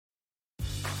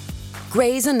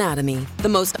Grey's Anatomy, the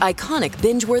most iconic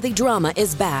binge-worthy drama,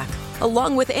 is back,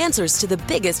 along with answers to the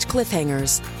biggest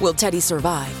cliffhangers. Will Teddy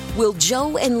survive? Will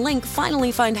Joe and Link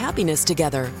finally find happiness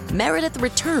together? Meredith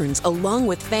returns along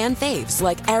with fan faves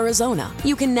like Arizona.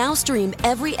 You can now stream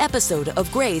every episode of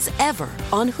Grey's ever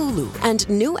on Hulu, and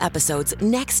new episodes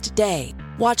next day.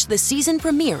 Watch the season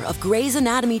premiere of Grey's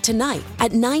Anatomy tonight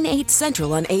at 9/8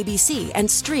 Central on ABC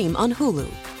and stream on Hulu.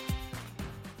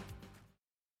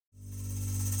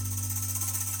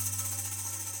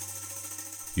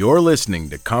 You're listening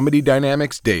to Comedy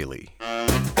Dynamics Daily.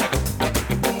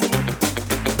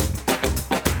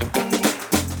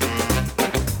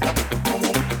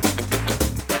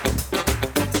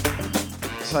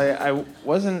 So I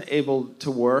wasn't able to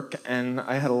work, and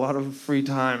I had a lot of free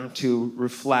time to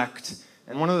reflect.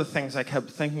 And one of the things I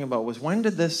kept thinking about was, when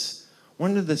did this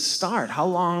start? How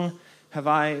long have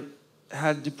I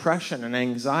had depression and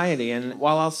anxiety? And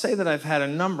while I'll say that I've had a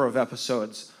number of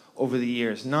episodes over the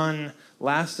years, none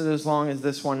lasted as long as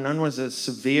this one, none was as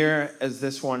severe as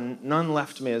this one, none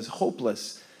left me as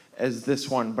hopeless as this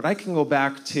one. But I can go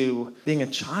back to being a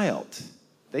child.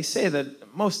 They say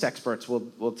that most experts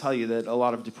will tell you that a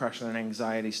lot of depression and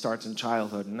anxiety starts in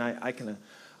childhood, and I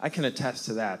can attest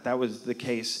to that. That was the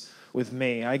case with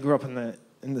me. I grew up in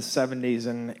the 70s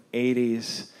and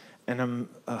 80s, and I'm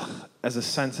as a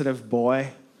sensitive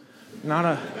boy, not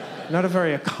a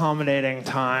very accommodating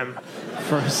time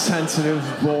for sensitive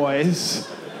boys.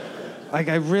 Like,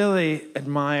 I really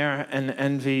admire and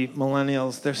envy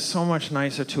millennials. They're so much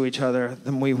nicer to each other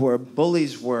than we were.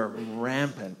 Bullies were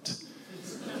rampant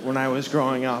when I was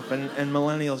growing up. And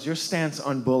millennials, your stance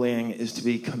on bullying is to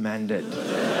be commended.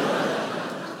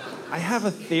 I have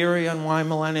a theory on why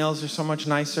millennials are so much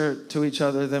nicer to each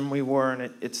other than we were,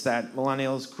 and it's that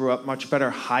millennials grew up much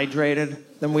better hydrated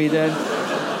than we did.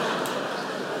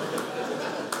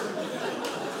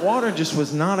 Water just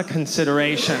was not a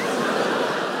consideration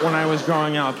when I was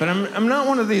growing up. And I'm not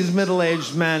one of these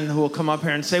middle-aged men who will come up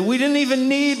here and say, we didn't even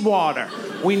need water.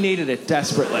 We needed it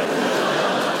desperately.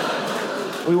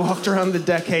 We walked around the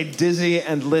decade dizzy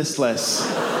and listless.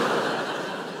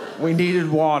 We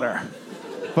needed water.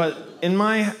 But in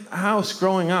my house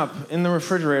growing up, in the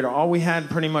refrigerator, all we had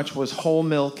pretty much was whole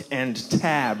milk and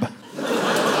Tab.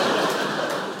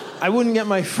 I wouldn't get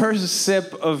my first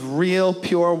sip of real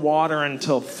pure water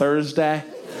until Thursday.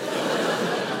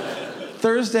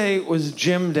 Thursday was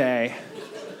gym day,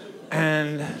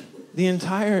 and the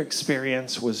entire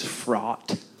experience was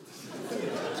fraught,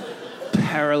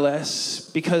 perilous,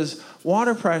 because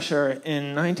water pressure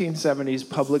in 1970s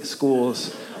public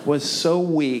schools was so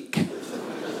weak,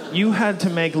 you had to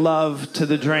make love to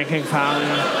the drinking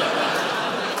fountain.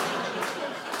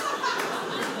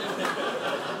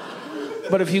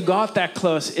 But if you got that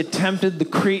close, it tempted the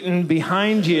cretin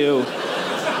behind you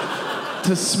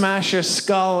to smash your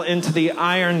skull into the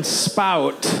iron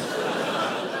spout,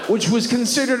 which was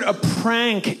considered a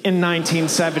prank in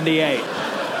 1978.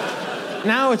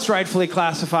 Now it's rightfully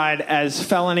classified as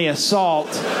felony assault.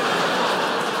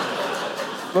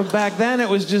 But back then it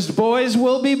was just boys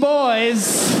will be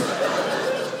boys.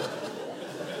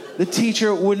 The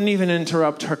teacher wouldn't even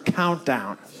interrupt her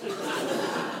countdown,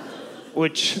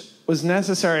 which was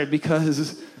necessary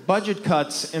because budget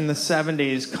cuts in the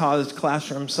 70s caused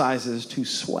classroom sizes to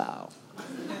swell.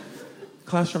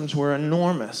 Classrooms were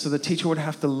enormous, so the teacher would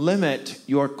have to limit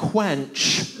your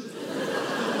quench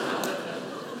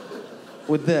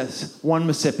with this: 1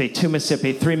 Mississippi, 2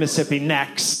 Mississippi, 3 Mississippi,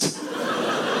 next.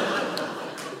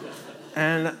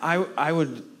 And I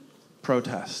would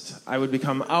protest. I would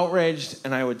become outraged,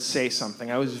 and I would say something.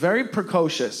 I was very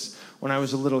precocious when I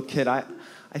was a little kid.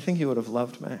 I think he would have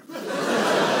loved me.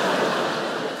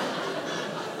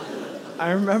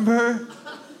 I remember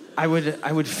I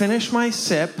would finish my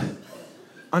sip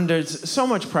under so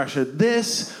much pressure.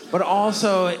 This, but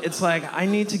also it's like I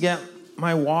need to get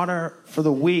my water for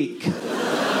the week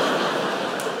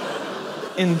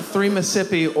in 3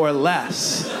 Mississippi or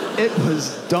less. It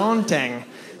was daunting.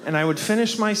 And I would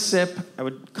finish my sip, I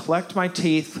would collect my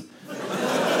teeth,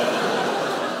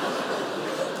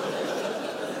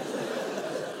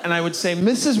 and I would say,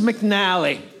 Mrs.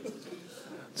 McNally.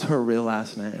 It's her real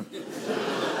last name.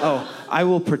 Oh, I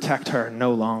will protect her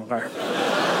no longer.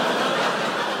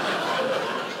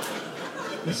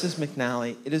 Mrs.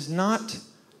 McNally, it is not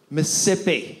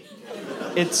Mississippi.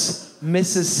 It's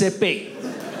Mississippi.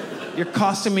 You're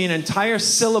costing me an entire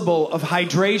syllable of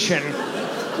hydration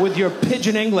with your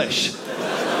pidgin English.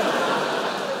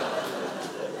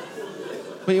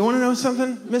 But you want to know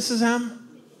something, Mrs. M?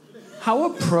 How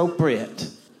appropriate.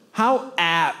 How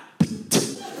apt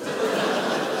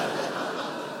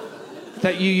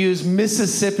that you use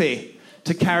Mississippi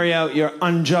to carry out your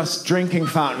unjust drinking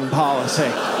fountain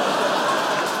policy.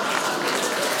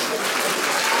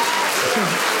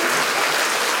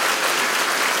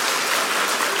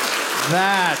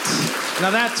 Now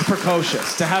that's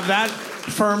precocious. To have that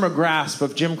firm a grasp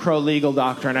of Jim Crow legal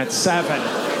doctrine at 7.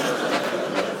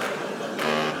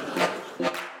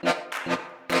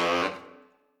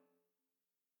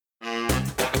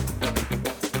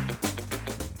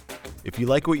 If you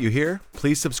like what you hear,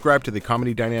 please subscribe to the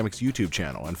Comedy Dynamics YouTube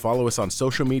channel and follow us on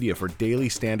social media for daily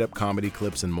stand-up comedy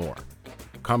clips and more.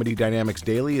 Comedy Dynamics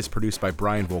Daily is produced by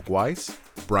Brian Volk-Weiss,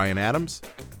 Brian Adams,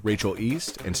 Rachel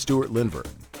East, and Stuart Lindver.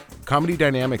 Comedy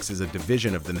Dynamics is a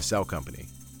division of the Nacelle Company.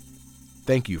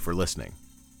 Thank you for listening.